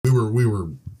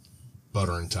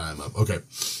buttering time up. Okay.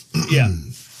 Yeah.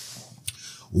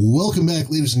 Welcome back,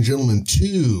 ladies and gentlemen,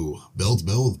 to Bell to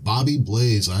Bell with Bobby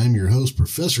Blaze. I'm your host,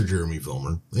 Professor Jeremy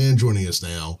Filmer, and joining us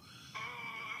now,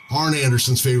 Arn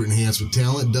Anderson's favorite enhancement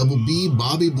talent, Double B,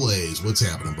 Bobby Blaze. What's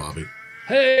happening, Bobby?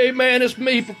 Hey, man, it's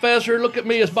me, Professor. Look at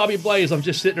me, it's Bobby Blaze. I'm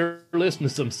just sitting there listening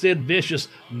to some Sid Vicious,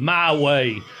 My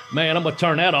Way. Man, I'm going to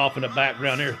turn that off in the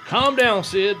background there. Calm down,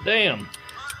 Sid. Damn.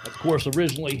 Of course,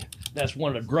 originally, that's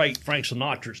one of the great Frank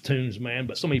Sinatra's tunes, man,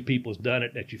 but so many people have done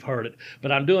it that you've heard it.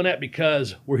 But I'm doing that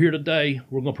because we're here today.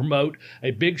 We're going to promote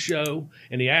a big show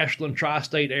in the Ashland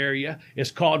tri-state area. It's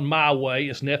called My Way.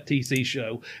 It's an FTC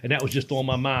show, and that was just on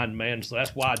my mind, man. So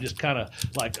that's why I just kind of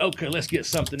like, okay, let's get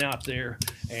something out there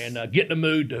and get in the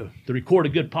mood to record a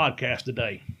good podcast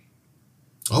today.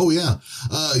 Oh, yeah.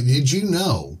 Did you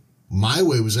know My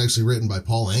Way was actually written by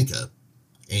Paul Anka?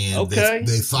 And okay.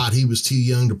 they thought he was too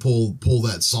young to pull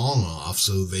that song off,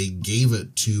 so they gave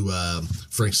it to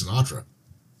Frank Sinatra.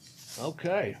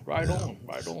 Okay, right on.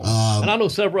 And I know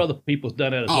several other people's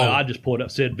done it as well. I just pulled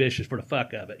up Sid Vicious for the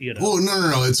fuck of it, you know. Oh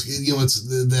no!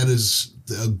 That is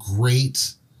a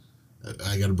great.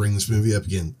 I got to bring this movie up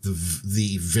again.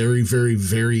 The very, very,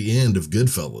 very end of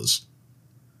Goodfellas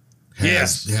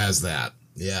has that.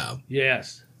 Yeah.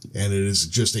 Yes. And it is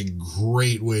just a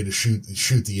great way to shoot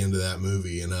the end of that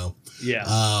movie, you know. Yeah.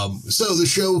 So the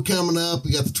show coming up,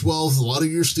 we got the 12th. A lot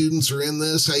of your students are in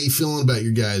this. How you feeling about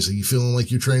your guys? Are you feeling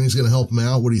like your training's going to help them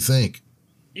out? What do you think?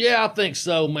 Yeah, I think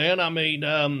so, man. I mean,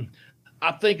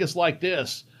 I think it's like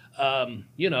this.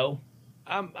 You know,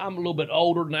 I'm a little bit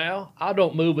older now. I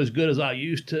don't move as good as I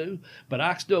used to, but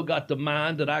I still got the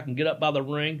mind that I can get up by the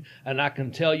ring and I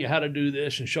can tell you how to do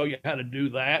this and show you how to do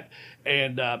that.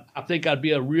 And I think I'd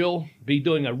be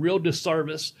doing a real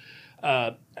disservice,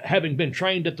 having been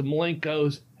trained at the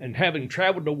Malenkos and having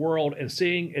traveled the world and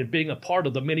seeing and being a part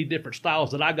of the many different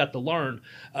styles that I got to learn,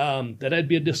 that it'd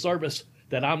be a disservice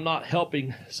that I'm not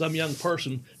helping some young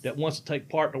person that wants to take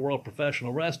part in the world of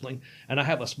professional wrestling, and I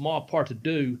have a small part to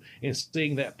do in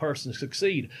seeing that person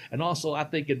succeed. And also, I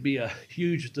think it'd be a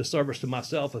huge disservice to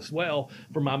myself as well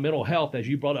for my mental health, as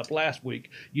you brought up last week.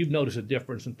 You've noticed a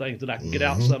difference in things that I can get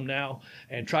out some now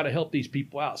and try to help these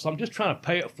people out. So I'm just trying to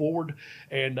pay it forward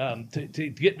and to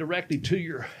get directly to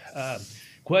your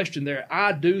question there.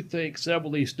 I do think several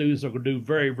of these students are going to do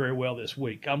very, very well this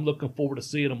week. I'm looking forward to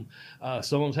seeing them.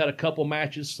 Some of them's had a couple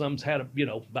matches. Some's had,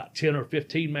 about 10 or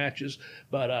 15 matches.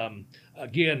 But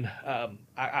again,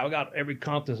 I got every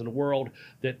confidence in the world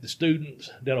that the students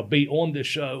that'll be on this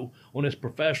show on this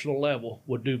professional level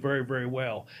will do very, very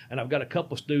well. And I've got a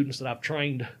couple of students that I've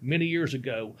trained many years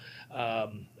ago. A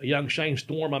young Shane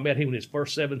Storm, I met him when he was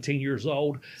first 17 years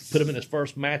old, put him in his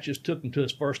first matches, took him to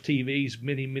his first TVs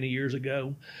many, many years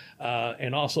ago.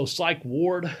 And also Psych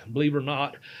Ward, believe it or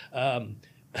not,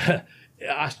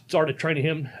 I started training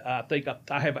him. I think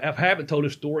I haven't told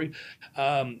his story.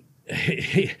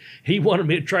 He wanted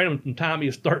me to train him from the time he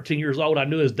was 13 years old. I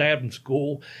knew his dad from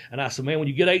school. And I said, man, when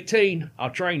you get 18, I'll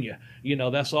train you. You know,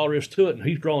 that's all there is to it. And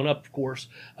he's growing up, of course,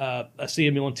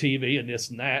 seeing me on TV and this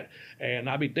and that. And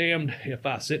I'd be damned if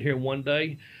I sit here one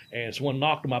day and someone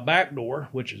knocked on my back door,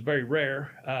 which is very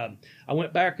rare. I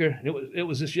went back there, and it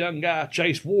was this young guy,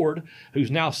 Chase Ward,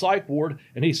 who's now Psych Ward,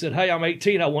 and he said, hey, I'm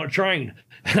 18, I want to train.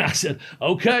 And I said,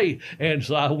 okay. And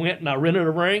so I went and I rented a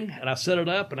ring, and I set it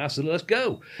up, and I said, let's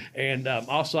go. And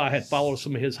also I had followed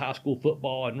some of his high school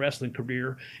football and wrestling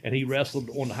career, and he wrestled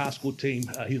on the high school team.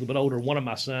 He's a little bit older than one of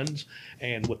my sons.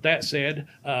 And with that said,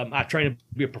 I trained him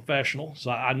to be a professional,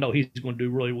 so I know he's going to do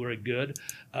really, really good.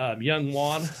 Young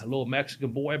Juan, a little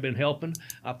Mexican boy I've been helping.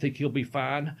 I think he'll be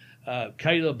fine.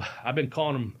 Caleb, I've been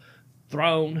calling him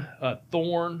Throne,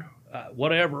 Thorn,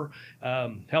 whatever.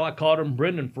 Hell, I called him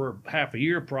Brendan for half a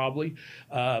year probably.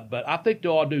 But I think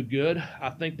they'll all do good. I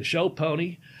think the Show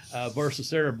Pony versus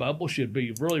Sarah Bubble should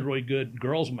be a really, really good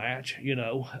girls match, you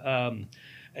know.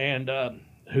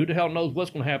 Who the hell knows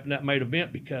what's going to happen in that main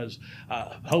event, because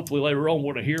hopefully later on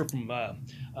we're going to hear from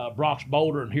Brox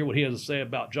Boulder and hear what he has to say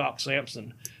about Jock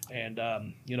Sampson. And,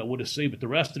 we'll just see. But the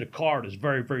rest of the card is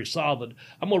very, very solid.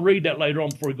 I'm going to read that later on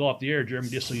before we go off the air, Jeremy,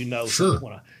 just so you know. Sure. So I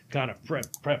want to kind of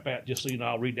prep that just so you know.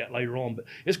 I'll read that later on. But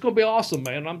it's going to be awesome,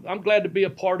 man. I'm glad to be a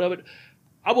part of it.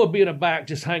 I will be in the back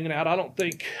just hanging out. I don't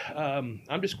think I'm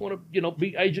just going to,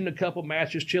 be aging a couple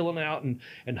matches, chilling out,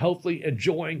 and hopefully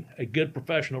enjoying a good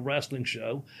professional wrestling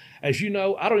show. As you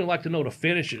know, I don't even like to know the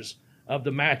finishes of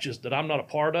the matches that I'm not a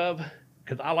part of,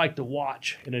 because I like to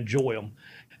watch and enjoy them.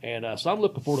 And so I'm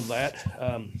looking forward to that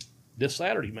this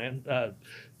Saturday, man, the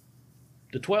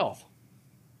 12th.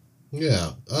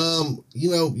 Yeah.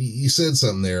 You said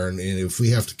something there, and if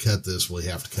we have to cut this, we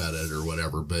have to cut it or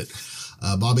whatever. But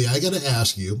Bobby, I got to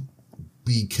ask you,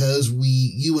 because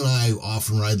you and I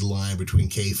often ride the line between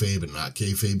kayfabe and not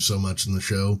kayfabe so much in the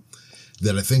show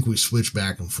that I think we switch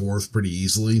back and forth pretty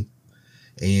easily.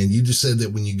 And you just said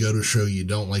that when you go to a show, you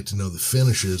don't like to know the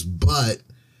finishes, but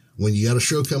when you got a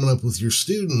show coming up with your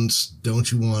students,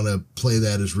 don't you want to play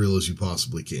that as real as you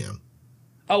possibly can?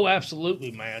 Oh,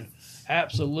 absolutely, man.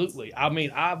 Absolutely. I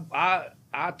mean, I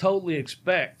totally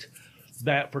expect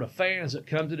that for the fans that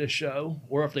come to the show,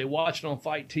 or if they watch it on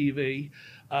Fight TV,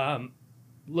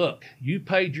 look, you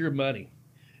paid your money,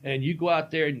 and you go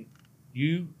out there and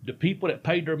the people that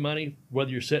paid their money, whether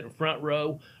you're sitting front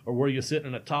row or whether you're sitting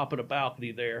on the top of the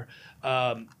balcony there,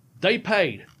 they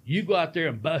paid. You go out there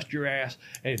and bust your ass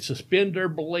and suspend their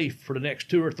belief for the next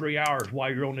 2 or 3 hours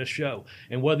while you're on this show.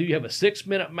 And whether you have a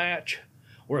 6-minute match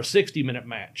or a 60-minute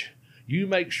match, you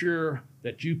make sure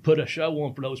that you put a show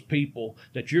on for those people,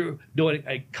 that you're doing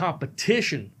a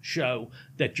competition show,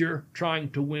 that you're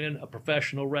trying to win a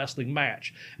professional wrestling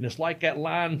match. And it's like that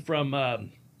line from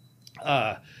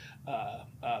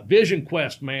Vision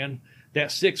Quest, man. That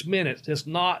 6 minutes, it's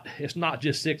not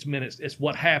just 6 minutes. It's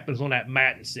what happens on that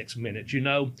mat in 6 minutes, you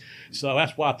know? So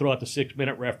that's why I throw out the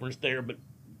 6-minute reference there. But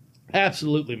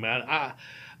absolutely, man.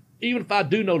 Even if I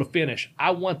do know the finish,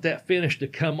 I want that finish to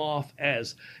come off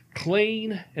as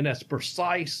clean and as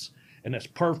precise and as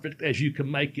perfect as you can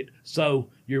make it. So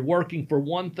you're working for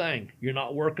one thing. You're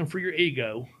not working for your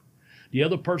ego. The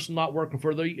other person not working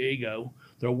for their ego.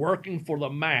 They're working for the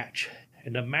match.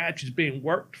 And the match is being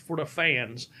worked for the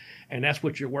fans, and that's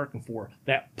what you're working for,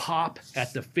 that pop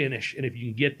at the finish. And if you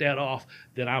can get that off,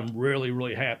 then I'm really,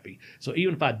 really happy. So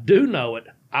even if I do know it,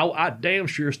 I damn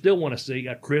sure still want to see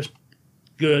a crisp,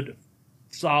 good,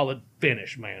 solid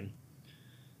finish, man.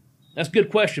 That's a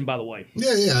good question, by the way.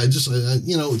 Yeah. I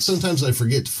sometimes I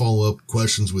forget to follow up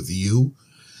questions with you.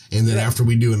 And then after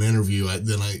we do an interview, I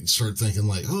start thinking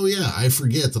like, oh yeah, I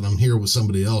forget that I'm here with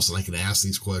somebody else and I can ask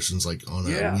these questions like on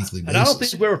a weekly basis. And I don't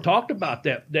think we ever talked about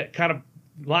that kind of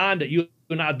line that you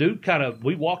and I do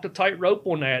we walked a tightrope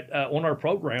on that, on our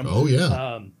program. Oh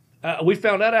yeah. We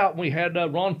found that out when we had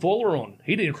Ron Fuller on.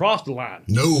 He didn't cross the line.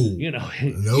 No. And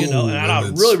I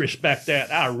really respect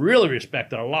that. I really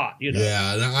respect that a lot.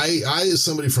 Yeah, and I as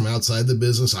somebody from outside the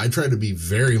business, I try to be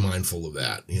very mindful of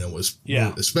that.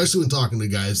 Especially when talking to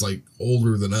guys like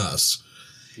older than us.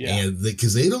 Yeah. And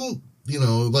because they don't,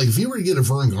 like if you were to get a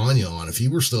Vern Gagne on, if he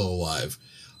were still alive,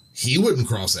 he wouldn't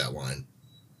cross that line.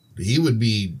 He would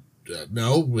be,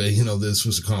 this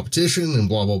was a competition and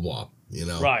blah, blah, blah,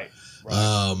 Right.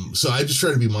 So I just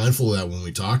try to be mindful of that when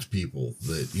we talk to people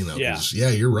that,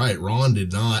 you're right. Ron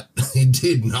did not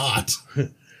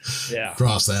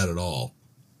cross that at all.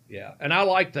 Yeah. And I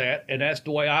like that. And that's the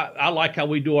way I like how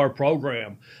we do our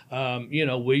program.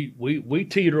 We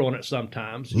teeter on it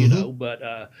sometimes,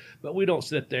 but we don't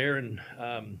sit there and,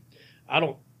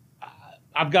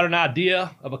 I've got an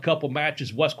idea of a couple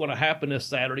matches, what's going to happen this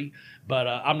Saturday, but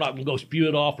I'm not going to go spew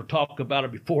it off or talk about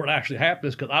it before it actually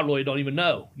happens because I really don't even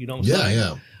know. You know what I'm saying?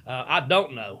 Yeah. I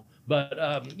don't know. But,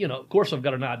 of course I've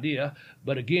got an idea.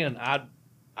 But again,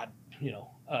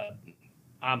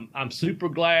 I'm super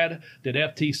glad that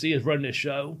FTC is running this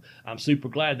show. I'm super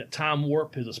glad that Time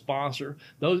Warp is a sponsor.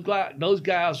 Those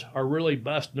guys are really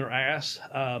busting their ass,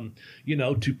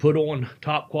 to put on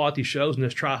top quality shows in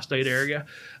this tri-state area,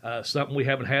 something we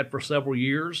haven't had for several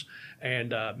years.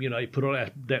 And, they put on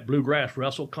that Bluegrass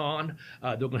WrestleCon.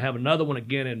 They're going to have another one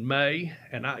again in May.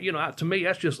 And, to me,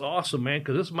 that's just awesome, man,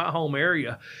 because this is my home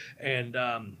area. And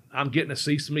I'm getting to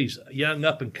see some of these young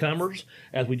up-and-comers,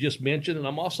 as we just mentioned. And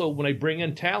I'm also, when they bring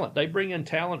in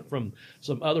talent from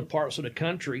some other parts of the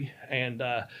country. And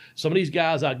some of these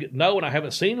guys I know, and I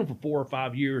haven't seen them for 4 or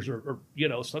 5 years or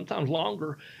sometimes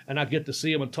longer. And I get to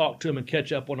see them and talk to them and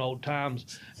catch up on old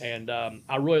times. And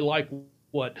I really like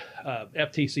what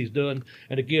FTC is doing.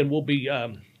 And again, we'll be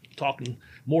talking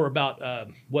more about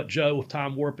what Joe with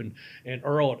Time Warp and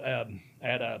Earl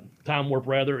at Time Warp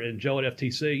and Joe at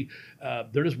FTC.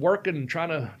 They're just working and trying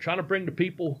to bring to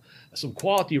people some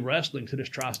quality wrestling to this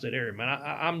tri-state area, man.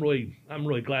 I'm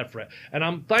really glad for that, and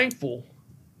I'm thankful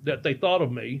that they thought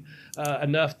of me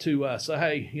enough to say,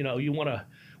 hey,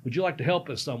 would you like to help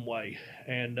in some way?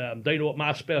 And they know what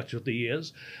my specialty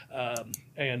is,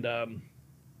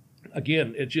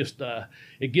 again, it just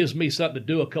it gives me something to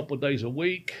do a couple of days a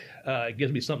week. It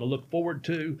gives me something to look forward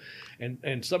to,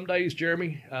 and some days,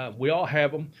 Jeremy, we all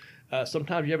have them.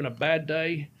 Sometimes you're having a bad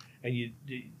day, and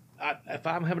if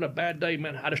I'm having a bad day,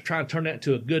 man, I just try and turn that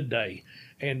into a good day,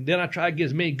 and then I try to get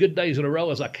as many good days in a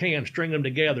row as I can, string them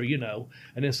together, And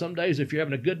then some days, if you're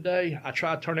having a good day, I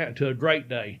try to turn that into a great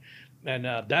day, and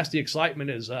that's the excitement.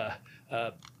 Is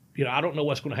I don't know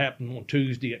what's going to happen on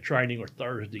Tuesday at training or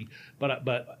Thursday, but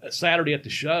Saturday at the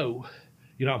show,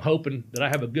 I'm hoping that I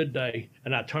have a good day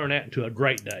and I turn that into a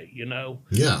great day,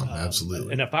 Yeah,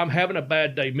 absolutely. And if I'm having a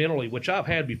bad day mentally, which I've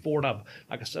had before, and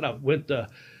like I said, I've went to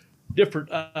different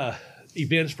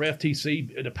events for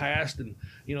FTC in the past, and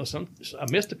I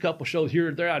missed a couple shows here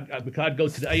and there. I'd go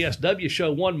to the ASW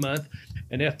show one month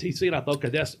and FTC, and I thought, okay,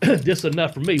 that's just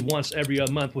enough for me once every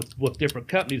other month with different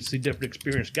companies to see different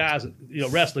experienced guys,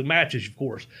 wrestling matches, of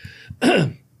course.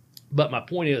 But my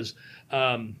point is,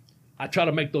 I try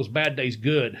to make those bad days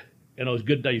good and those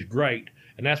good days great.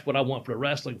 And that's what I want for the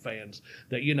wrestling fans,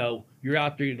 that, you're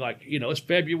out there, like, it's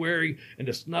February and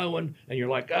it's snowing and you're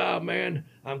like, oh, man,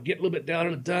 I'm getting a little bit down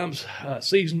in the dumps,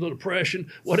 seasonal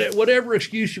depression, whatever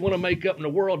excuse you want to make up in the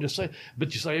world,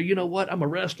 but you say, you know what, I'm a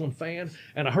wrestling fan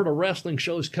and I heard a wrestling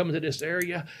show is coming to this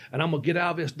area and I'm going to get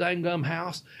out of this dang gum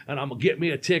house and I'm going to get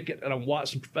me a ticket and I'm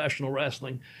watching professional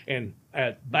wrestling. And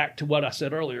back to what I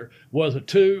said earlier, was a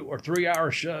 2 or 3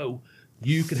 hour show,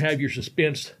 you can have your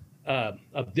suspense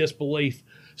of disbelief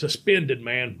suspended,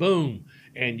 man, boom,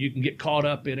 and you can get caught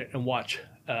up in it and watch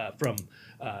from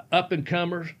up and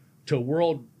comers to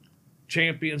world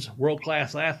champions, world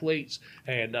class athletes,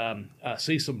 and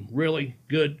see some really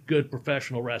good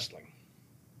professional wrestling.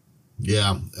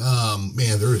 Yeah,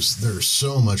 man, there's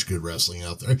so much good wrestling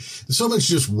out there. There's so much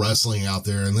just wrestling out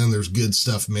there, and then there's good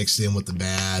stuff mixed in with the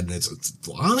bad, and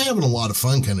I'm having a lot of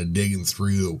fun kind of digging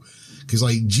through. Because,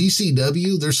 like,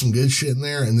 GCW, there's some good shit in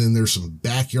there, and then there's some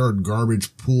backyard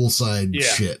garbage poolside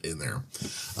shit in there.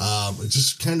 It's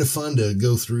just kind of fun to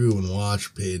go through and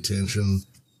watch, pay attention.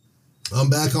 I'm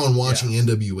back on watching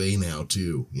NWA now,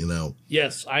 too,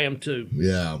 Yes, I am, too.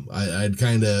 Yeah, I'd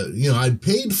kind of, I'd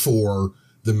paid for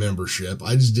the membership.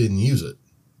 I just didn't use it.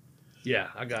 Yeah,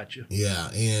 I got you.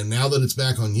 Yeah, and now that it's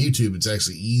back on YouTube, it's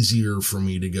actually easier for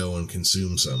me to go and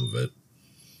consume some of it.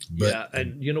 But, yeah,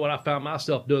 and you know what I found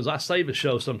myself doing is I save a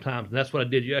show sometimes, and that's what I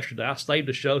did yesterday. I saved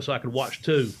a show so I could watch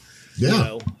 2,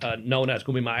 knowing that's going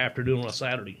to be my afternoon on a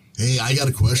Saturday. Hey, I got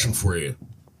a question for you.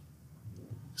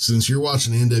 Since you're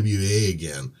watching NWA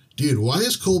again, dude, why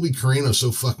is Colby Corino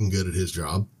so fucking good at his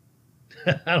job?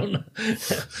 I don't know.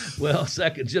 Well,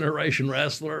 second-generation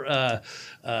wrestler,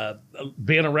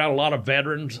 being around a lot of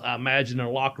veterans, I imagine in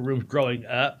locker rooms growing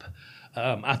up.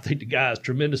 I think the guy is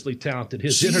tremendously talented.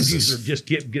 His interviews are just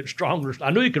getting stronger. I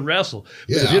knew he could wrestle,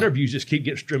 but his interviews just keep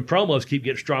getting, promos keep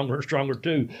getting stronger and stronger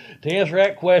too. To answer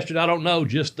that question, I don't know.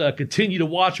 Just continue to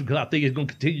watch him because I think he's going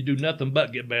to continue to do nothing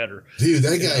but get better. Dude,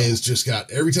 that guy has just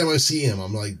got. Every time I see him,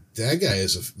 I'm like, that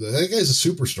guy's a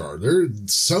superstar.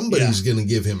 Somebody's going to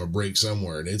give him a break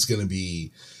somewhere, and it's going to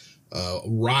be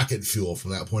rocket fuel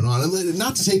from that point on. And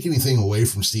not to take anything away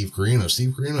from Steve Corino. Steve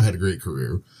Corino had a great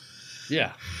career.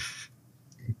 Yeah.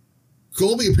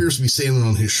 Colby appears to be standing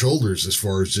on his shoulders as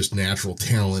far as just natural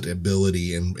talent,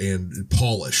 ability, and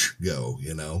polish go,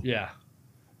 Yeah.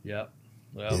 Yeah.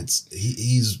 Well,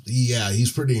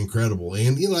 he's pretty incredible.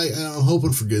 And, I'm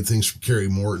hoping for good things from Kerry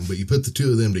Morton, but you put the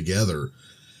two of them together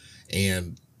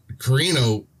and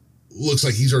Corino looks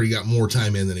like he's already got more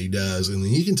time in than he does. And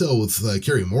then you can tell with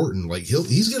Kerry Morton, like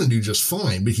he's going to do just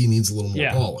fine, but he needs a little more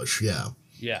polish. Yeah.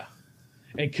 Yeah.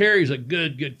 And Kerry's a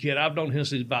good kid. I've known him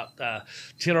since he's about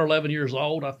 10 or 11 years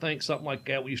old, I think, something like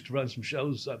that. We used to run some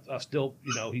shows. I still,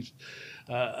 he's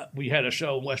we had a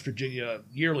show in West Virginia,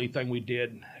 yearly thing we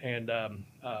did, and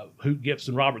Hoot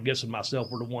Gibson, Robert Gibson, and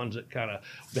myself were the ones that kind of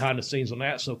behind the scenes on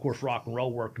that. So, of course, Rock and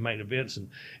Roll worked the main events,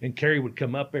 and Kerry would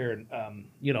come up there and,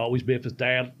 always be with his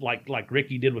dad, like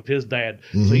Ricky did with his dad.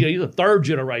 Mm-hmm. So, he's a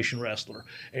third-generation wrestler.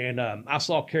 And I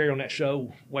saw Kerry on that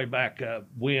show way back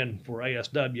when for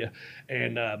ASW,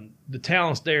 and the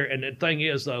talent's there. And the thing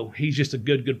is, though, he's just a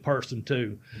good person,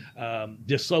 too.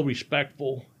 Just so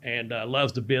respectful and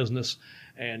loves the business.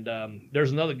 And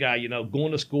there's another guy,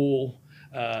 going to school,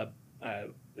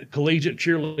 collegiate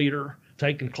cheerleader,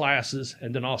 taking classes,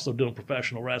 and then also doing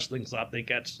professional wrestling. So I think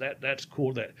that's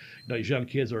cool that these young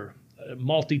kids are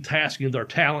multitasking their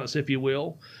talents, if you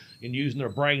will, and using their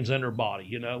brains and their body,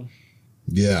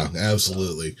 Yeah,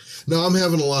 absolutely. No, I'm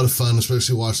having a lot of fun,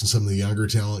 especially watching some of the younger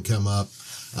talent come up.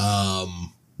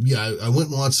 I went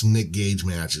and watched some Nick Gage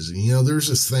matches. And, there's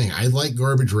this thing. I like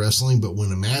garbage wrestling, but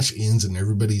when a match ends and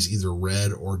everybody's either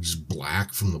red or just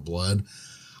black from the blood,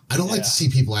 I don't like to see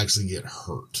people actually get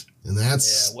hurt. And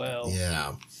that's,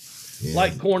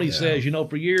 like Corny says,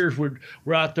 for years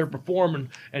we're out there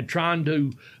performing and trying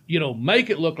to, make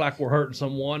it look like we're hurting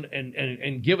someone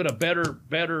and give it a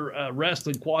better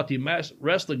wrestling quality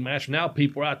wrestling match. Now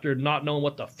people are out there not knowing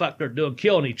what the fuck they're doing,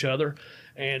 killing each other.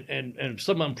 And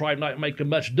some of them probably not making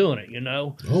much doing it,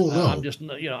 Oh, no. I'm just,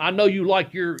 I know you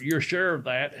like your share of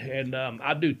that, and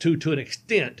I do too, to an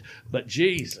extent. But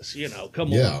Jesus,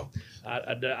 come on.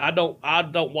 I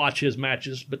don't watch his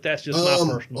matches, but that's just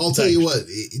my personal. I'll tell you what.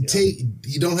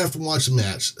 You don't have to watch the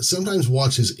match. Sometimes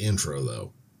watch his intro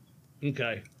though.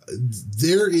 Okay.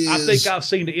 There is. I think I've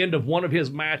seen the end of one of his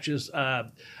matches.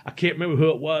 I can't remember who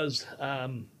it was.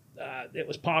 It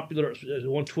was popular. It was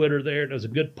on Twitter there, and it was a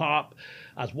good pop.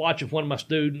 I was watching one of my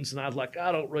students, and I was like,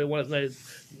 I don't really want to.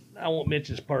 I won't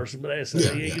mention this person, but they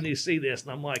said, you need to see this.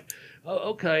 And I'm like,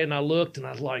 oh, okay. And I looked, and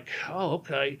I was like, oh,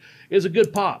 okay. It was a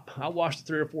good pop. I watched it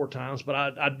 3 or 4 times, but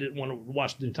I didn't want to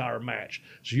watch the entire match.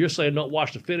 So you're saying don't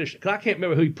watch the finish? Because I can't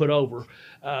remember who he put over.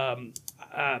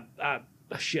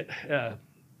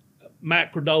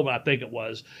 Matt Cardona, I think it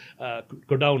was,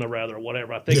 Cardona rather, or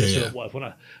whatever. I think that's who it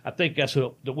was. I think that's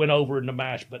who that went over in the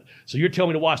match. But so you're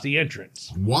telling me to watch the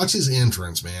entrance? Watch his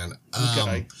entrance, man.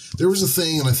 Okay. There was a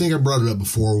thing, and I think I brought it up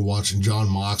before, watching John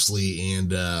Moxley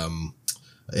and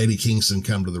Eddie Kingston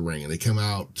come to the ring, and they come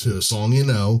out to a song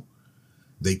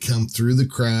They come through the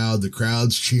crowd. The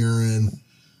crowd's cheering.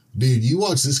 Dude, you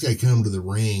watch this guy come to the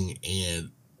ring, and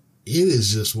it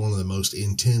is just one of the most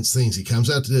intense things. He comes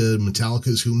out to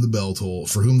Metallica's For Whom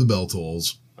the Bell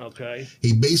Tolls. Okay.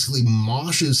 He basically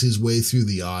moshes his way through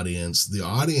the audience. The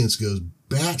audience goes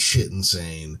batshit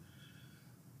insane.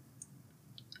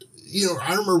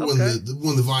 I remember when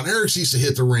the Von Erichs used to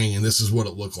hit the ring, and this is what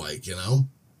it looked like,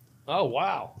 Oh,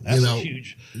 wow. That's a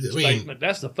huge statement.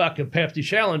 That's the fucking Pepsi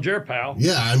Challenger, pal.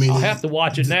 Yeah, I'll have to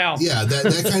watch it now. Yeah,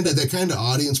 that kind of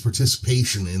audience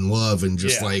participation and love and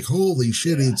just like, holy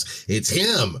shit, it's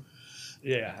him.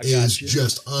 Yeah, is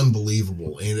just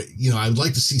unbelievable. And, I would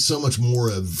like to see so much more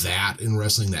of that in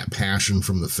wrestling, that passion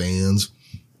from the fans.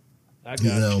 I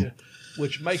got you.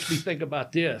 Which makes me think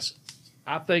about this.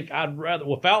 I think I'd rather,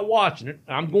 without watching it,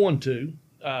 I'm going to,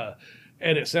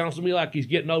 and it sounds to me like he's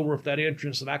getting over with that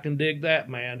entrance, and I can dig that,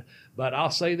 man. But I'll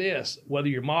say this, whether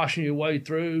you're moshing your way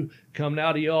through, coming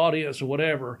out of your audience or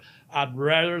whatever, I'd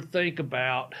rather think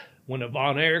about when the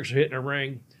Von Erichs are hitting a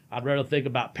ring, I'd rather think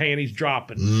about panties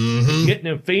dropping, getting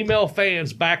them female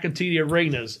fans back into the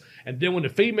arenas. And then when the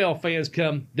female fans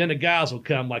come, then the guys will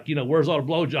come like, where's all the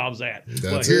blowjobs at?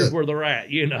 Here's where they're at,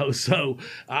 So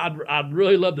I'd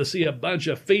really love to see a bunch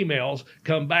of females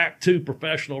come back to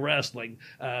professional wrestling.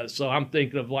 So I'm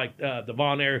thinking of like the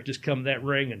Von Erich just come to that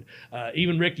ring, and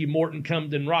even Ricky Morton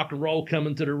comes in Rock and Roll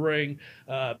coming to the ring.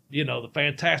 The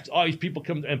fantastic, all these people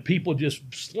come, and people just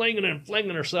slinging and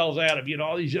flinging themselves at him.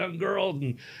 All these young girls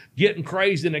and getting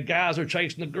crazy, and the guys are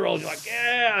chasing the girls. You're like,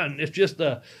 yeah, and it's just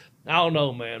I don't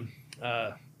know, man.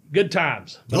 Good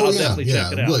times. But I'll definitely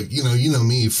check it out. Look, you know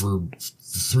me, for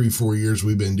 3-4 years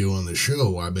we've been doing the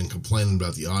show. I've been complaining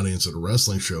about the audience at a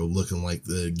wrestling show looking like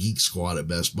the Geek Squad at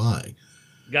Best Buy.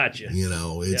 Gotcha.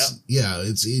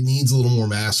 It needs a little more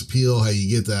mass appeal. How you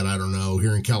get that, I don't know.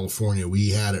 Here in California, we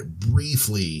had it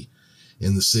briefly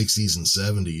in the 60s and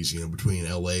 70s, between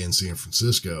LA and San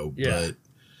Francisco. Yeah. But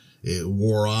it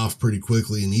wore off pretty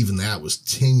quickly, and even that was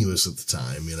tenuous at the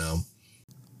time,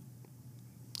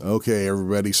 Okay,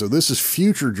 everybody. So this is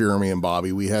future Jeremy and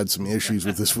Bobby. We had some issues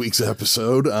with this week's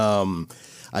episode.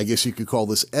 I guess you could call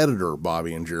this editor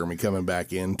Bobby and Jeremy coming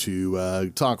back in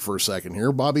to talk for a second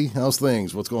here. Bobby, how's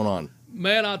things? What's going on?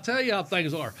 Man, I'll tell you how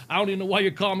things are. I don't even know why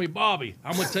you call me Bobby.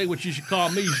 I'm going to tell you what you should call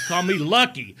me. You should call me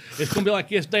Lucky. It's going to be like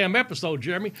this damn episode,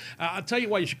 Jeremy. I'll tell you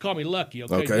why you should call me Lucky,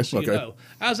 okay? Just so you know.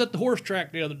 I was at the horse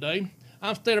track the other day.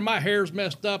 I'm standing, my hair's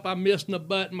messed up. I'm missing a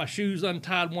button. My shoe's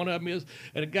untied. One of them is.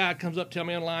 And a guy comes up, tell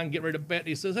me in line, get ready to bet. And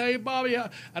he says, hey, Bobby.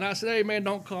 And I said, hey, man,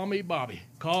 don't call me Bobby.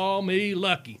 Call me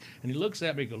Lucky. And he looks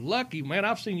at me and goes, Lucky, man,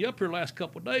 I've seen you up here the last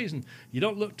couple of days, and you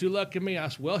don't look too lucky to me. I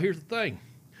said, well, here's the thing.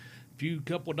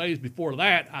 Couple of days before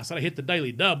that, I said I hit the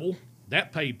daily double.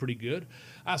 That paid pretty good.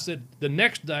 I said the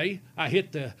next day I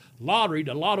hit the lottery,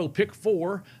 the lotto pick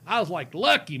 4. I was like,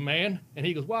 lucky, man. And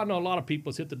he goes, well, I know a lot of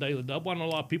people hit the daily double. I know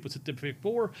a lot of people hit the pick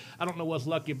 4. I don't know what's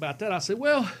lucky about that. I said,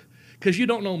 well, because you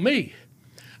don't know me.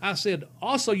 I said,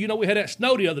 also, we had that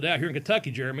snow the other day out here in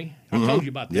Kentucky, Jeremy. I told you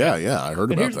about that. Yeah, I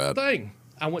heard about that. Here's the thing.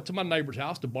 I went to my neighbor's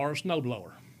house to borrow a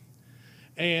snowblower.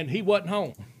 And he wasn't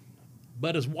home,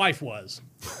 but his wife was.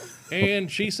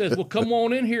 And she says, well, come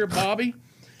on in here, Bobby.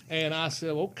 And I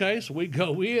said, okay. So we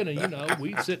go in and,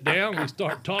 we sit down, we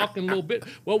start talking a little bit.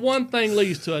 Well, one thing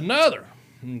leads to another.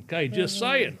 Okay, just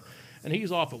saying. And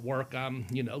he's off at work. I'm,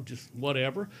 just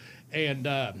whatever. And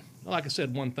like I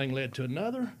said, one thing led to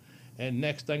another. And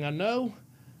next thing I know,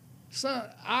 son,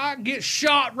 I get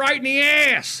shot right in the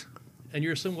ass. And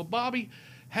you're saying, well, Bobby,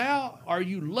 how are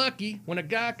you lucky when a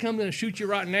guy comes in and shoots you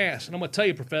right in the ass? And I'm going to tell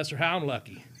you, Professor, how I'm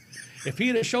lucky. If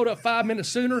he'd have showed up 5 minutes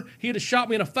sooner, he'd have shot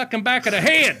me in the fucking back of the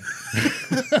head.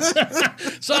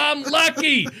 So I'm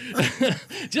lucky.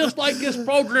 Just like this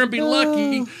program be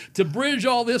lucky to bridge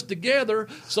all this together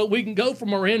so we can go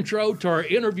from our intro to our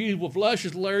interview with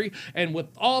Luscious Larry. And with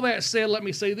all that said, let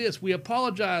me say this. We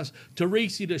apologize to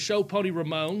Reese, the show pony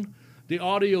Ramon. The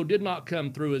audio did not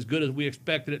come through as good as we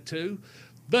expected it to.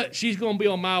 But she's going to be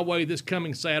on my way this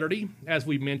coming Saturday, as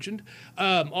we mentioned.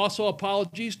 Also,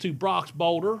 apologies to Brox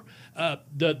Boulder.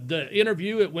 The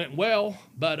interview, it went well,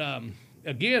 but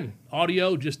again,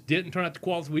 audio just didn't turn out the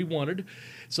quality we wanted.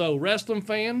 So, wrestling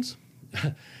fans,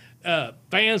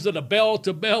 fans of the Bell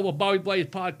to Bell with Bobby Blaze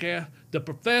podcast, the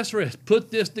professor has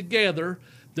put this together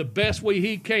the best way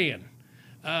he can.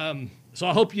 So,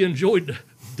 I hope you enjoyed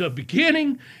the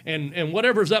beginning and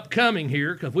whatever's upcoming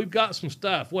here, because we've got some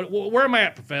stuff. Where am I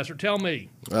at, Professor? Tell me.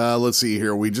 Let's see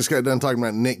here. We just got done talking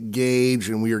about Nick Gage,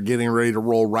 and we are getting ready to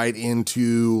roll right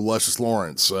into Luscious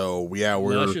Lawrence. So, yeah,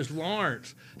 we're... Luscious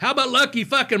Lawrence. How about Lucky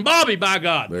fucking Bobby, by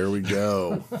God? There we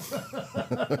go.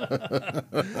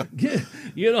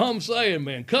 You know what I'm saying,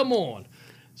 man? Come on.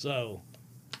 So...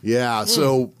 Yeah,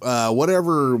 so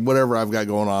whatever I've got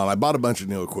going on, I bought a bunch of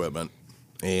new equipment.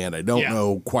 And I don't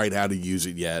know quite how to use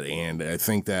it yet. And I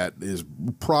think that is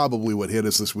probably what hit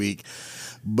us this week.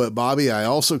 But, Bobby, I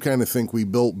also kind of think we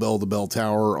built Bell to Bell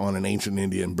Tower on an ancient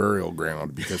Indian burial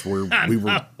ground because we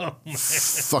were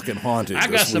fucking haunted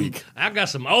this week. I got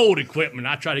some old equipment.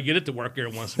 I try to get it to work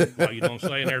every once in a while. You know what I'm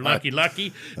saying? They're lucky.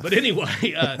 But anyway,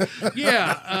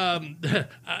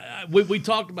 we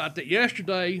talked about that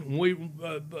yesterday when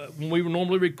we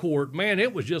normally record. Man,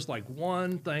 it was just like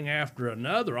one thing after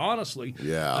another, honestly.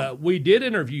 Yeah. We did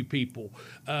interview people.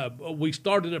 We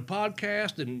started a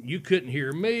podcast, and you couldn't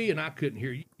hear me, and I couldn't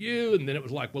hear you, and then it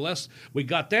was like, well, we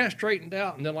got that straightened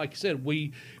out, and then like you said,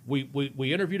 we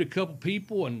interviewed a couple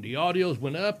people, and the audios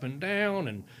went up and down,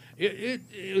 and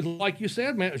it was like you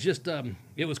said, man, it was just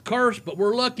it was cursed, but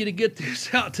we're lucky to get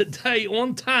this out today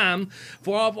on time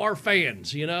for all of our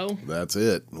fans, you know. That's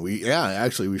it.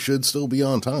 Actually we should still be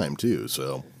on time too,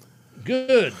 so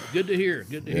good to hear.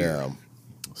 Yeah.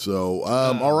 So,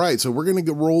 all right. So we're going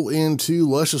to roll into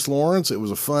Luscious Lawrence. It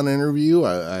was a fun interview.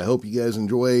 I hope you guys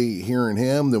enjoy hearing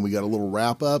him. Then we got a little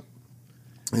wrap up.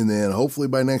 And then hopefully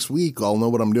by next week, I'll know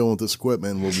what I'm doing with this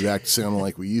equipment and we'll be back to sounding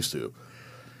like we used to.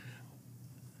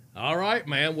 All right,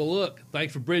 man. Well, look,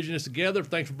 thanks for bridging this together.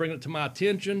 Thanks for bringing it to my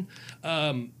attention.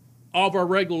 All of our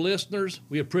regular listeners,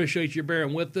 we appreciate you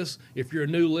bearing with us. If you're a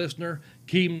new listener,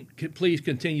 please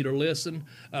continue to listen.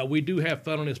 We do have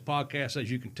fun on this podcast,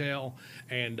 as you can tell,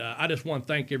 and I just want to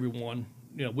thank everyone.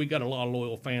 You know, we got a lot of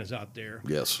loyal fans out there.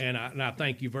 Yes. And I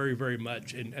thank you very, very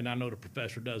much, and I know the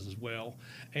professor does as well.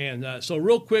 And so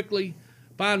real quickly,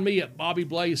 find me at Bobby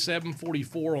Blaze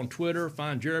 744 on Twitter.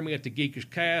 Find Jeremy at the Geekish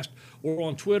Cast, or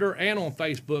on Twitter and on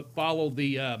Facebook. Follow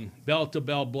the Bell to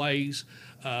Bell Blaze.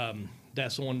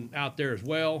 That's on out there as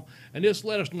well. And just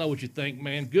let us know what you think,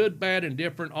 man. Good, bad, and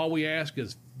different. All we ask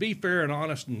is be fair and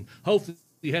honest, and hopefully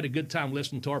you had a good time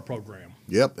listening to our program.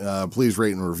 Yep. Please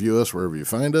rate and review us wherever you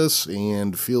find us,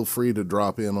 and feel free to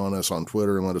drop in on us on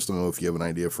Twitter and let us know if you have an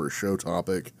idea for a show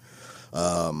topic,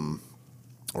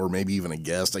 or maybe even a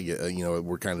guest.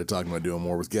 We're kind of talking about doing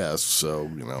more with guests, so,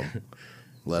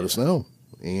 let us know.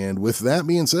 And with that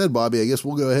being said, Bobby, I guess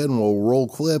we'll go ahead and we'll roll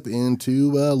clip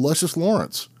into Luscious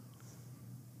Lawrence.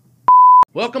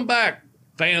 Welcome back,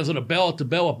 fans of the Bell to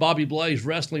Bell with Bobby Blaze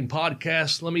Wrestling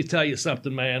Podcast. Let me tell you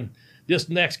something, man. This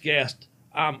next guest,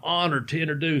 I'm honored to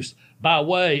introduce by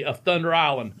way of Thunder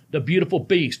Island, the beautiful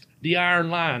beast, the Iron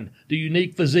Lion, the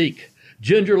unique physique,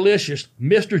 Gingerlicious,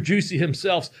 Mr. Juicy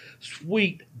himself,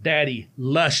 Sweet Daddy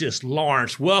Luscious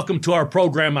Lawrence. Welcome to our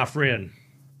program, my friend.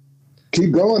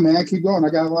 Keep going, man. Keep going. I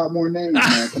got a lot more names,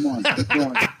 man. Come on. Keep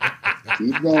going.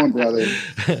 Keep going, brother.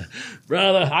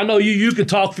 Brother, I know you can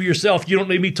talk for yourself. You don't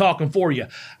need me talking for you.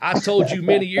 I told you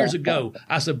many years ago,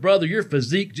 I said, brother, your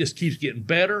physique just keeps getting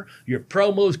better. Your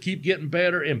promos keep getting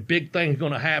better, and big things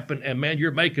going to happen. And, man,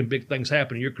 you're making big things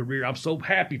happen in your career. I'm so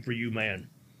happy for you, man.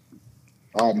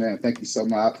 Oh, man, thank you so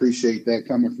much. I appreciate that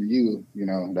coming from you.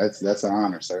 That's an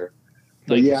honor, sir.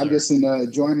 Thank you, I'm just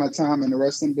enjoying my time in the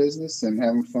wrestling business and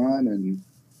having fun and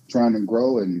trying to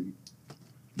grow and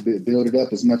build it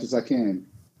up as much as I can.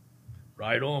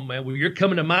 Right on, man. Well, you're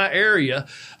coming to my area,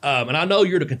 and I know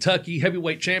you're the Kentucky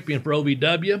heavyweight champion for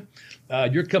OVW.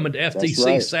 You're coming to FTC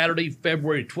right. Saturday,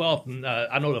 February 12th, and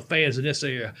I know the fans in this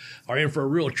area are in for a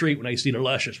real treat when they see the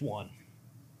Luscious one.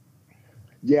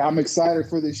 Yeah, I'm excited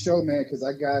for this show, man, because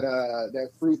I got that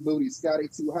fruit booty Scotty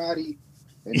Too Hottie,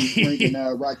 and he's bringing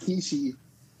Rikishi,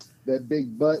 that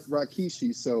big butt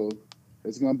Rikishi. So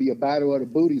it's going to be a battle of the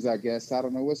booties, I guess. I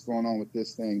don't know what's going on with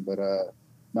this thing, but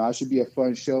no, it should be a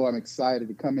fun show. I'm excited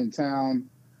to come in town.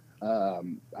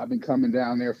 I've been coming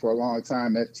down there for a long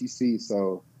time, FTC.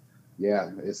 So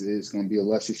yeah, it's going to be a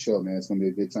luscious show, man. It's going to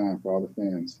be a good time for all the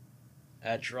fans.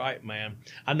 That's right, man.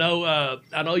 I know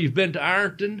you've been to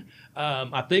Ironton.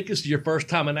 I think it's your first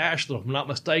time in Asheville, if I'm not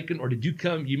mistaken. Or did you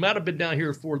come? You might have been down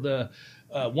here for the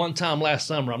one time last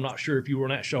summer. I'm not sure if you were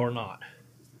on that show or not.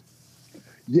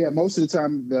 Yeah, most of the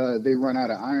time they run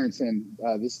out of Ironton.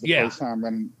 This is the first time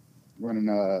running.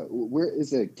 Where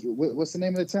is it? What's the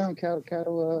name of the town?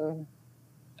 Cattle.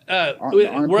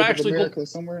 We're actually America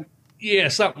somewhere. Yeah,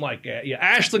 something like that. Yeah,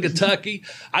 Ashland, Kentucky.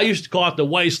 I used to call it the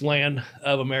wasteland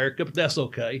of America, but that's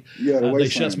okay. Yeah, they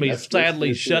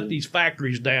sadly shut these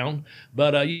factories down.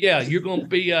 But yeah, you're going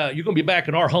to be back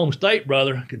in our home state,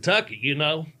 brother, Kentucky. You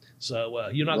know, so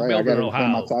you're not going to be able to Ohio.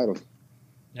 My title.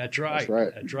 That's right.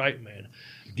 That's right, man.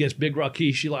 Against Big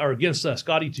Rikishi or against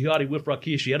Scotty Too Hottie with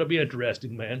Rikishi. That'll be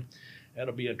interesting, man.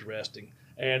 That'll be interesting.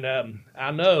 And I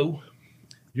know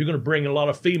you're going to bring a lot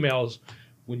of females.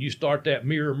 When you start that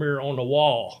mirror on the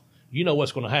wall, you know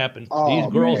what's going to happen.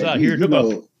 These girls out here, they're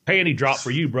going to panty drop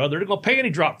for you, brother. They're going to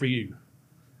panty drop for you.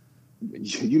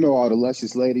 You know, all the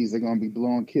luscious ladies are going to be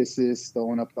blowing kisses,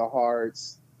 throwing up the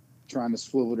hearts, trying to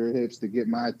swivel their hips to get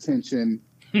my attention.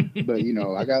 But you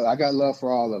know, I got love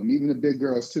for all of them, even the big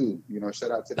girls too. You know,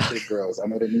 shout out to the big girls. I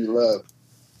know they need love,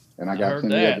 and I got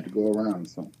plenty of it to go around.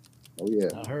 So, oh yeah,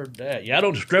 I heard that. Yeah, I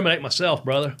don't discriminate myself,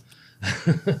 brother.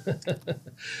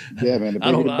 Yeah, man. The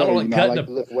bigger the better. I like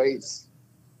to lift weights.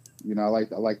 You know, I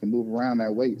like to move around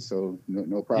that weight, so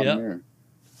no problem there.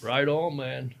 Right on,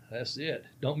 man. That's it.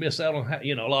 Don't miss out on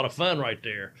a lot of fun right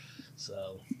there.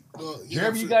 So,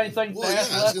 Jeremy, you got anything to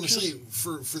ask? I was going to say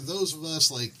for those of us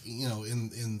like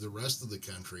in the rest of the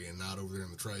country and not over there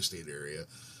in the tri-state area.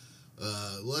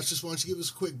 Why don't you give us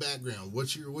a quick background?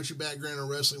 What's your background in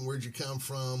wrestling? Where'd you come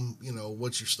from? You know,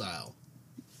 what's your style?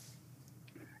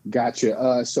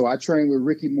 Gotcha. So I trained with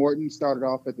Ricky Morton, started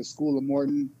off at the School of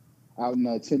Morton out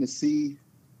in Tennessee.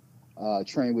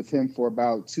 Trained with him for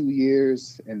about 2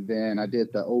 years. And then I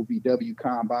did the OVW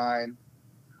Combine,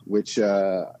 which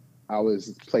I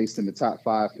was placed in the top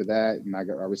 5 for that. And I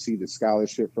received a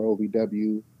scholarship for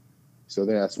OVW. So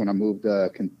that's when I moved to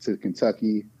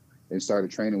Kentucky and started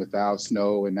training with Al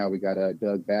Snow. And now we got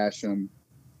Doug Basham.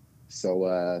 So,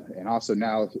 and also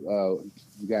now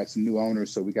we got some new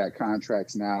owners, so we got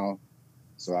contracts now.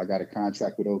 So I got a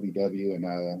contract with OVW,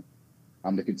 and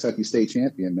I'm the Kentucky State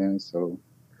Champion, man. So,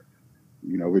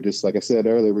 you know, we're just, like I said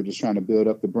earlier, we're just trying to build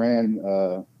up the brand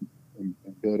and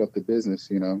build up the business,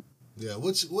 you know. Yeah,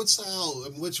 what style?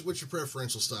 What's your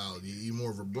preferential style? You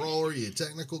more of a brawler? You a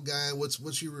technical guy?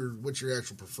 What's your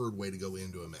actual preferred way to go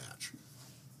into a match?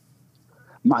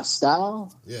 My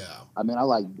style? Yeah. I mean, I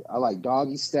like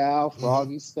doggy style,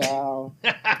 froggy style.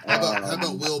 How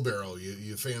about wheelbarrow?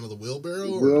 You a fan of the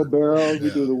wheelbarrow? Wheelbarrow. We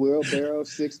do the wheelbarrow,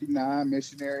 69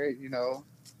 missionary. You know.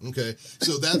 Okay,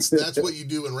 so that's what you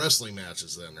do in wrestling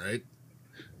matches, then, right?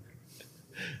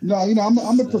 No, you know,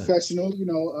 I'm a professional. You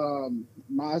know,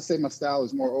 I say my style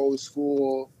is more old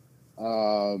school.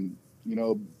 You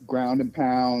know, ground and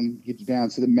pound, get you down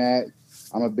to the mat.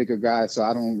 I'm a bigger guy, so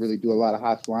I don't really do a lot of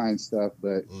high flying stuff,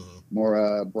 but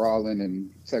more brawling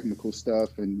and technical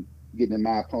stuff and getting in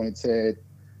my opponent's head,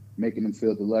 making them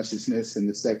feel the lusciousness and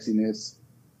the sexiness,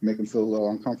 make them feel a little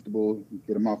uncomfortable,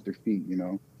 get them off their feet, you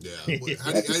know. Yeah.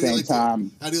 At the same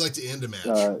time, how do you like to end a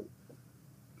match?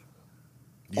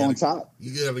 On top.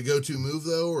 You have a go-to move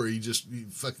though, or you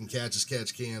fucking catch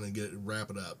can and wrap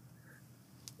it up?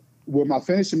 Well, my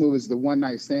finishing move is the one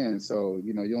night stand. So,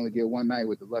 you know, you only get one night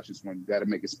with the luscious one. You got to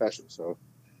make it special. So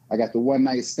I got the one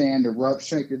night stand, the rough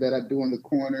shaker that I do in the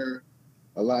corner,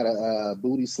 a lot of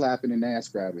booty slapping and ass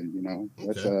grabbing, you know.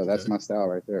 That's my style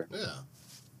right there. Yeah.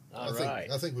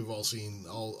 I think we've all seen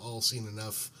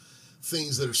enough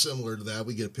things that are similar to that.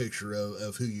 We get a picture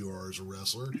of who you are as a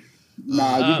wrestler.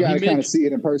 Nah, you got to kind of see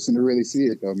it in person to really see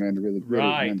it, though, man. To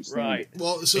really understand. Right.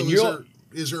 Well, so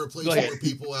is there a place where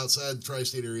people outside the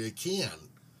tri-state area can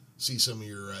see some of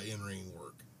your in-ring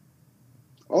work?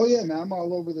 Oh yeah, man! I'm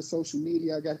all over the social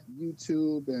media. I got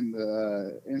YouTube and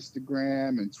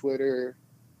Instagram and Twitter.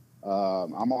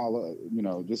 I'm all, you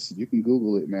know, just you can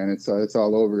Google it, man. It's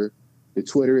all over. The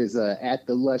Twitter is at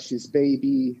the Luscious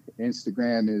Baby.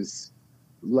 Instagram is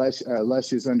luscious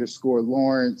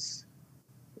 _Lawrence.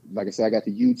 like I said, I got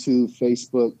the YouTube,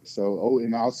 Facebook. So,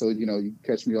 and also, you can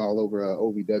catch me all over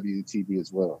OVW TV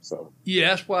as well. So, yeah,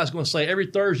 that's what I was going to say. Every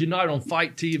Thursday night on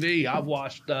Fight TV, I've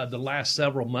watched the last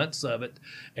several months of it,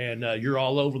 and you're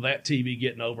all over that TV,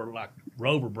 getting over like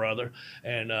Rover, brother.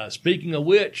 And speaking of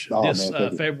which, this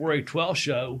February 12th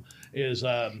show is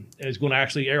going to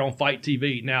actually air on Fight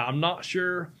TV. Now, I'm not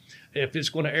sure if it's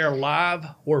going to air live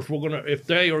or if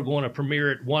they are going to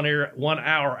premiere it 1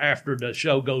 hour after the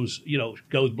show goes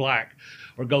black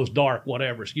or goes dark,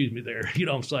 whatever. Excuse me there. You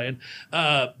know what I'm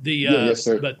saying? Yes,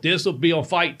 sir. But this will be on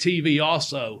Fight TV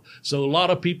also. So a lot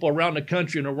of people around the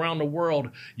country and around the world,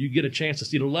 you get a chance to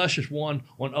see the Luscious One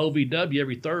on OVW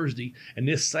every Thursday. And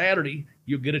this Saturday,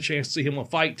 you'll get a chance to see him on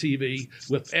Fight TV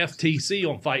with FTC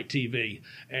on Fight TV.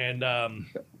 And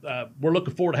we're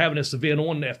looking forward to having this event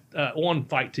on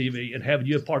Fight TV and having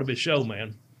you a part of his show,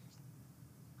 man.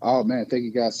 Oh, man, thank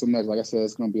you guys so much. Like I said,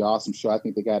 it's going to be an awesome show. I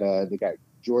think they got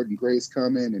Jordan Grace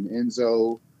coming and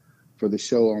Enzo for the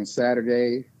show on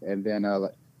Saturday. And then,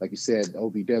 like you said,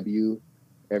 OVW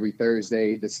every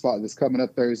Thursday. This coming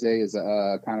up Thursday is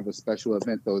a kind of a special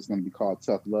event, though. It's going to be called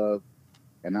Tough Love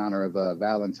in honor of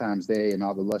Valentine's Day and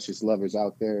all the luscious lovers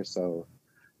out there. So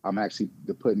I'm actually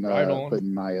putting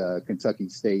my Kentucky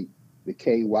State, the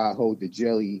KY Hold the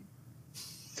Jelly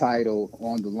title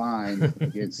on the line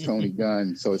against Tony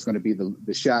Gunn. So it's going to be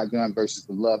the shotgun versus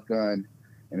the love gun.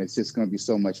 And it's just going to be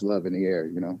so much love in the air,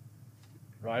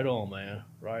 Right on, man.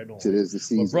 Right on. It is the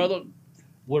season. Well, brother,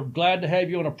 we're glad to have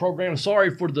you on a program.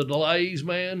 Sorry for the delays,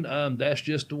 man. That's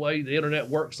just the way the internet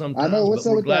works sometimes. I know. What's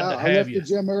up with that? I left you. the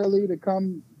gym early to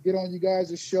come get on you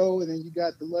guys' show, and then you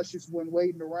got the Luscious One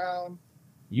waiting around.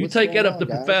 What's take that up to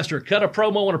Professor. Cut a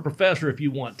promo on a Professor if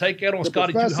you want. Take that on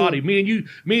Scotty Too Hottie. Me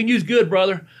and you's good,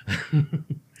 brother.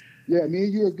 Yeah, me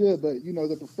and you are good, but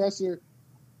the Professor,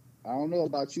 I don't know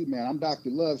about you, man. I'm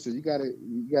Dr. Love, so you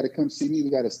gotta come see me. We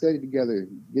gotta study together.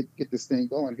 Get this thing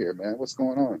going here, man. What's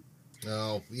going on?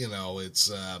 Oh,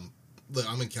 it's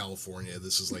I'm in California.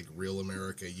 This is like real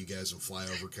America. You guys in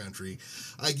flyover country.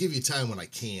 I give you time when I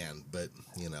can, but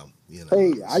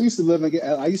Hey, I used to live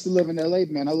in LA,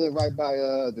 man. I live right by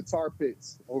the tar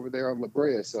pits over there on La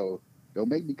Brea, so don't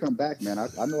make me come back, man.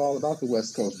 I know all about the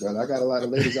West Coast, brother. I got a lot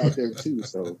of ladies out there too,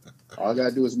 so all I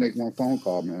gotta do is make one phone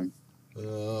call, man.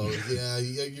 Oh, yeah,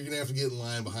 you're going to have to get in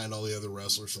line behind all the other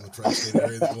wrestlers from the tri-state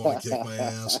area that want to kick my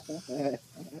ass.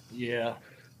 Yeah.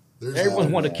 Everyone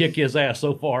want to kick his ass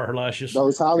so far, Luscious.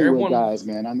 Those Hollywood guys,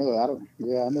 man. I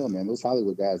know, man. Those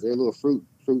Hollywood guys, they're a little fruit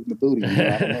in the booty.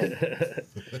 I don't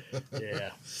know. Yeah.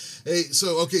 Hey,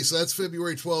 so that's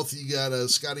February 12th. You got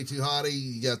Scotty Too Hottie.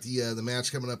 You got the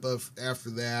match coming up after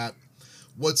that.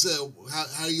 What's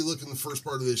how are you looking the first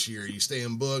part of this year? Are you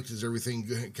staying booked? Is everything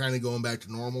kind of going back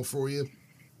to normal for you?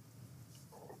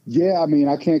 Yeah, I mean,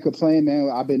 I can't complain, man.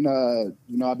 I've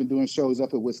been doing shows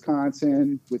up at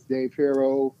Wisconsin with Dave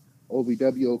Hero.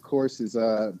 OVW, of course, is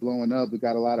blowing up. We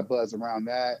got a lot of buzz around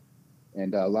that,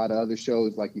 and a lot of other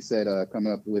shows, like you said,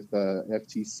 coming up with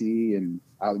FTC and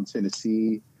out in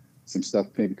Tennessee. Some stuff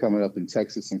maybe coming up in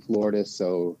Texas and Florida.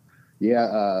 So.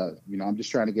 Yeah, I'm just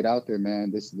trying to get out there,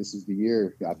 man. This is the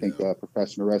year. I think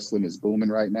professional wrestling is booming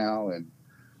right now, and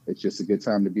it's just a good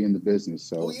time to be in the business.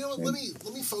 So, let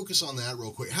me focus on that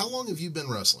real quick. How long have you been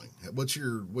wrestling? What's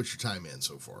your time in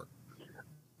so far?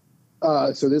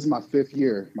 So this is my fifth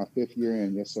year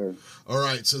in. Yes, sir. All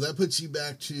right. So that puts you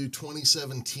back to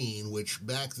 2017, which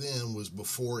back then was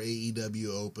before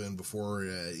AEW opened, before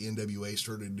NWA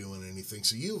started doing anything.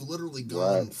 So you've literally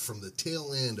gone from the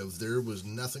tail end of there was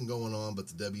nothing going on but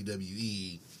the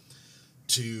WWE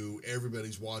to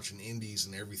everybody's watching indies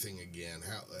and everything again.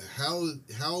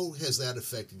 How has that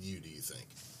affected you, do you think?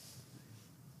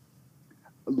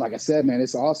 Like I said, man,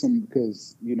 it's awesome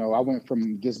because, I went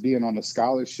from just being on a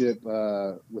scholarship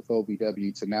with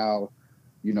OVW to now,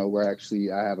 where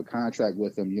actually I have a contract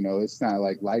with them. It's not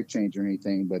like life-changing or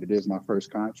anything, but it is my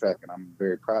first contract, and I'm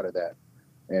very proud of that.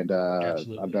 And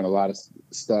I've done a lot of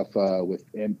stuff with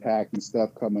Impact and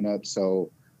stuff coming up.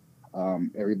 So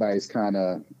everybody's kind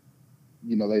of,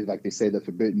 they say the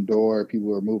forbidden door,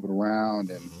 people are moving around,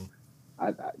 and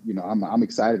I'm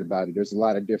excited about it. There's a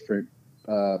lot of different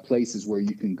places where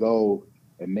you can go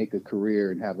and make a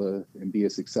career and be a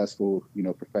successful,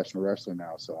 professional wrestler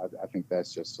now. So I think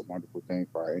that's just a wonderful thing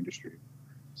for our industry.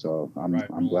 So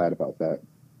I'm glad about that.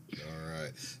 All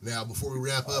right. Now, before we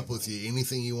wrap up with you,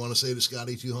 anything you want to say to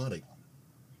Scotty Too Hottie?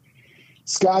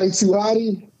 Scotty Too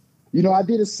Hottie, I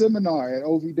did a seminar at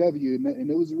OVW, and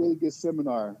it was a really good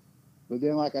seminar. But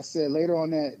then, like I said, later on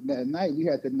that night, we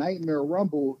had the Nightmare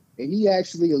Rumble, and he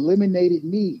actually eliminated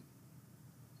me.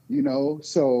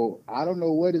 So I don't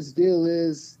know what his deal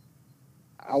is.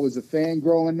 I was a fan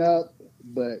growing up,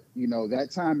 but you know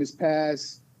that time has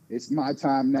passed. It's my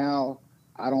time now.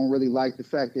 I don't really like the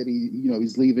fact that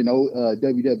he's leaving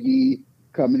WWE,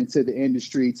 coming into the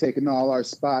industry, taking all our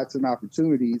spots and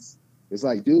opportunities. It's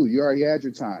like, dude, you already had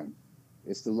your time.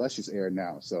 It's the Luscious era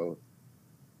now. So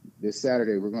this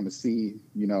Saturday, we're going to see,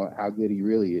 how good he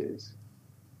really is.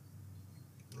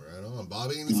 Right on,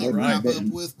 Bobby. Anything to wrap up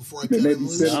with before I cut him Maybe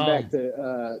loose?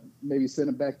 send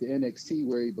him back to NXT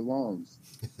where he belongs.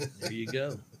 There you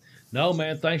go. No,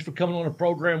 man, thanks for coming on the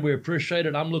program. We appreciate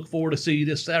it. I'm looking forward to see you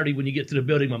this Saturday when you get to the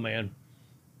building, my man.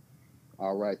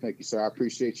 All right. Thank you, sir. I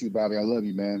appreciate you, Bobby. I love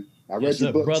you, man. I read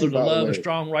your book, brother, too, the love is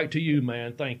strong right to you,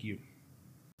 man. Thank you.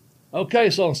 Okay,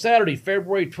 so on Saturday,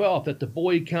 February 12th at the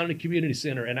Boyd County Community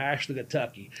Center in Ashley,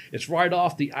 Kentucky. It's right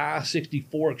off the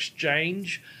I-64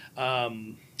 exchange.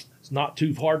 It's not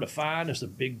too hard to find. It's a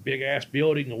big-ass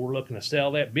building, and we're looking to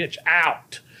sell that bitch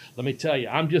out. Let me tell you,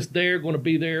 I'm just there, going to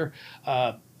be there,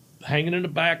 hanging in the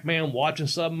back, man, watching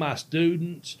some of my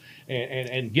students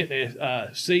and getting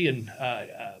to see and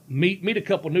meet a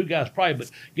couple new guys probably,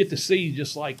 but get to see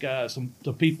just like some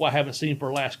people I haven't seen for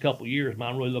the last couple of years, man.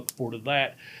 I'm really looking forward to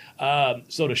that.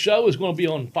 So the show is going to be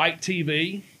on Fight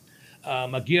TV.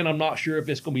 Again, I'm not sure if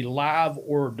it's going to be live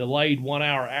or delayed 1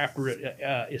 hour after it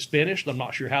is finished. I'm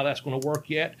not sure how that's going to work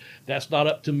yet. That's not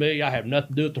up to me. I have nothing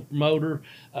to do with the promoter,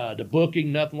 the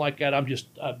booking, nothing like that. I'm just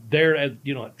there as,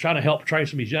 trying to help train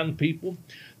some of these young people.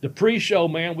 The pre-show,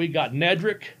 man, we got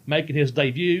Nedrick making his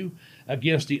debut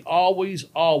against the always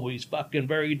fucking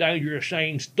very dangerous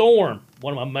Shane Storm,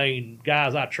 one of my main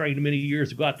guys I trained many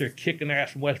years ago out there kicking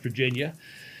ass from West Virginia.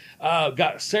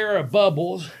 Got Sarah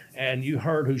Bubbles, and you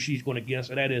heard who she's going against,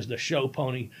 and that is the show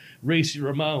pony, Reese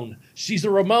Ramon. She's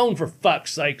a Ramon, for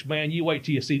fuck's sakes, man. You wait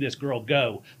till you see this girl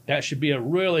go. That should be a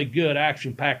really good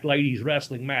action-packed ladies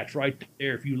wrestling match right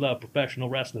there if you love professional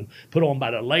wrestling put on by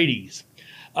the ladies.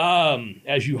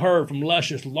 As you heard from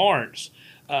Luscious Lawrence,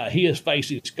 he is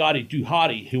facing Scotty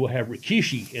Duhati, who will have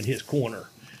Rikishi in his corner.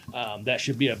 That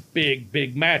should be a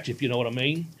big match, if you know what I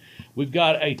mean. We've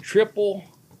got a triple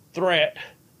threat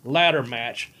ladder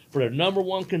match for the number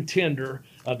one contender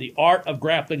of the Art of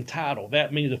Grappling title.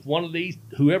 That means if one of these,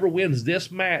 whoever wins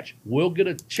this match, will get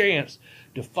a chance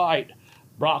to fight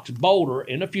Brox Boulder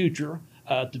in the future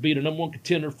to be the number one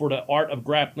contender for the Art of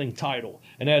Grappling title.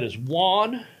 And that is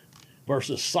Juan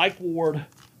versus Psych Ward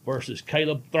versus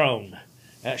Caleb Throne.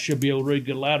 That should be a really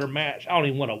good ladder match. I don't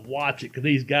even want to watch it because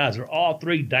these guys are all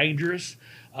three dangerous.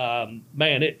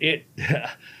 Man,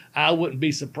 I wouldn't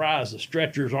be surprised if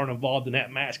stretchers aren't involved in that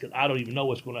match because I don't even know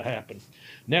what's going to happen.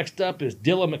 Next up is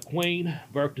Dylan McQueen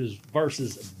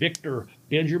versus Victor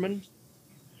Benjamin.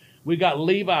 We got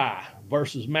Levi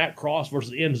versus Matt Cross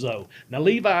versus Enzo. Now,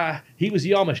 Levi, he was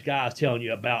the Amish guy I was telling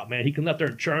you about, man. He comes up there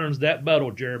and churns that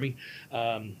buttle, Jeremy.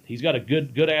 He's got a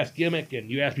good-ass gimmick, and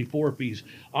you asked before if he's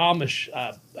Amish.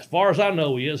 As far as I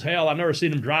know, he is. Hell, I've never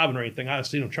seen him driving or anything. I've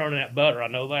seen him churning that butter. I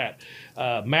know that.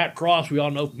 Matt Cross, we all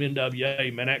know from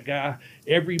NWA, man, that guy.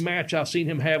 Every match I've seen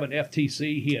him have at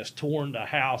FTC, he has torn the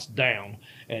house down.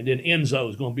 And then Enzo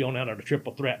is going to be on that at a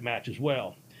triple threat match as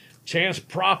well. Chance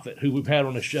Prophet, who we've had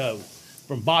on the show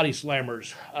from Body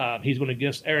Slammers, he's going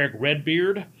against Eric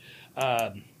Redbeard.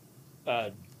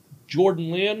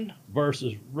 Jordan Lynn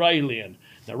versus Ray Lynn.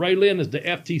 Now, Ray Lynn is the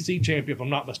FTC champion, if I'm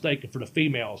not mistaken, for the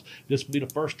females. This will be the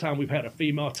first time we've had a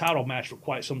female title match for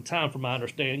quite some time, from my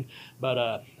understanding.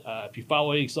 But if you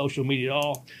follow any social media at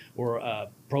all or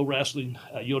pro wrestling,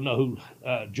 you'll know who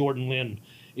Jordan Lynn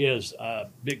is. A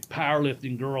big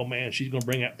powerlifting girl, man. She's going to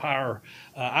bring that power.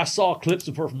 I saw clips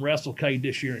of her from WrestleCade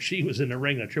this year, and she was in the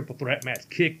ring in a triple threat match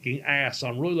kicking ass. So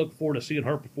I'm really looking forward to seeing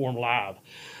her perform live.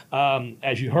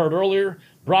 As you heard earlier,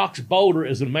 Brox Boulder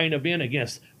is the main event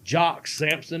against Jock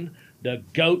Sampson, the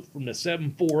GOAT from the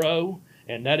 740,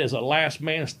 and that is a last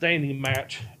man standing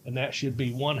match, and that should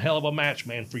be one hell of a match,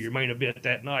 man, for your main event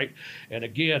that night. And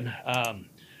again,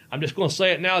 I'm just going to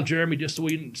say it now, Jeremy, just so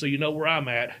you know where I'm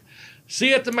at. See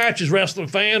you at the matches, wrestling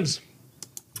fans.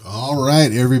 All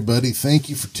right, everybody. Thank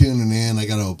you for tuning in. I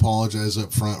got to apologize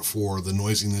up front for the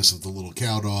noisiness of the little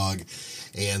cow dog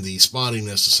and the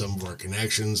spottiness of some of our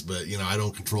connections, but, I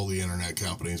don't control the internet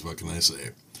companies. What can I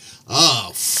say?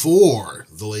 For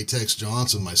the Latex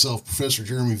Johnson, myself, Professor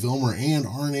Jeremy Vilmer, and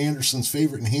Arn Anderson's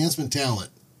favorite enhancement talent.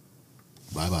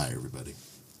 Bye-bye, everybody.